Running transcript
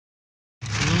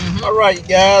All right, you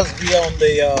guys, we on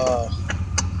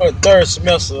the third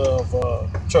semester of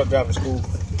truck driving school.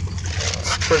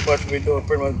 Pretty much we're doing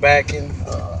pretty much backing.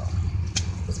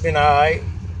 It's been all right.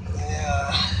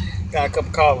 Got a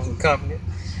couple calls from the company.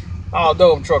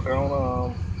 Although I'm trucker, I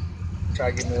want to try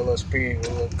to get me a little experience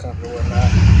with a little company and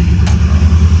whatnot.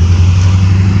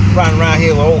 Riding around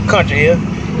here, the old country here.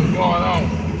 What's going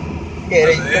on? Yeah,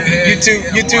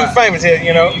 you too famous here,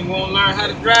 you know. You want to learn how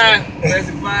to drive? Best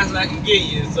advice I can give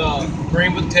you is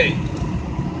Greenville Tech.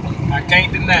 I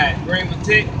can't deny it. Greenville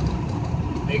Tech,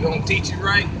 they gonna teach you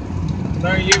right,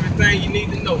 learn you everything you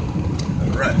need to know.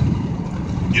 That's right.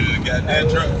 Get in the goddamn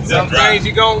truck. Some things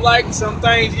you gonna like, some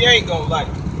things you ain't gonna like.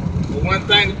 But one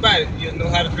thing about it, you'll know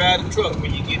how to drive the truck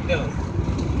when you get done.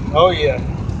 Oh yeah.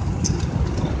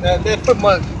 That pretty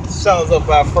much sums up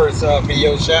our first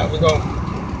video shot. We're gonna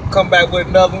come back with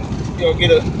another one. You'll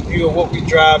get a view of what we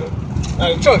driving.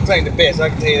 Now the trucks ain't the best, I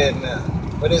can tell you that now.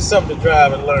 But it's something to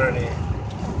drive and learn in.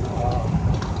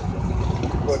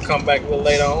 We'll come back a little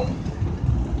later on.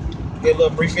 Get a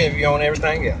little brief interview on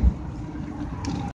everything else.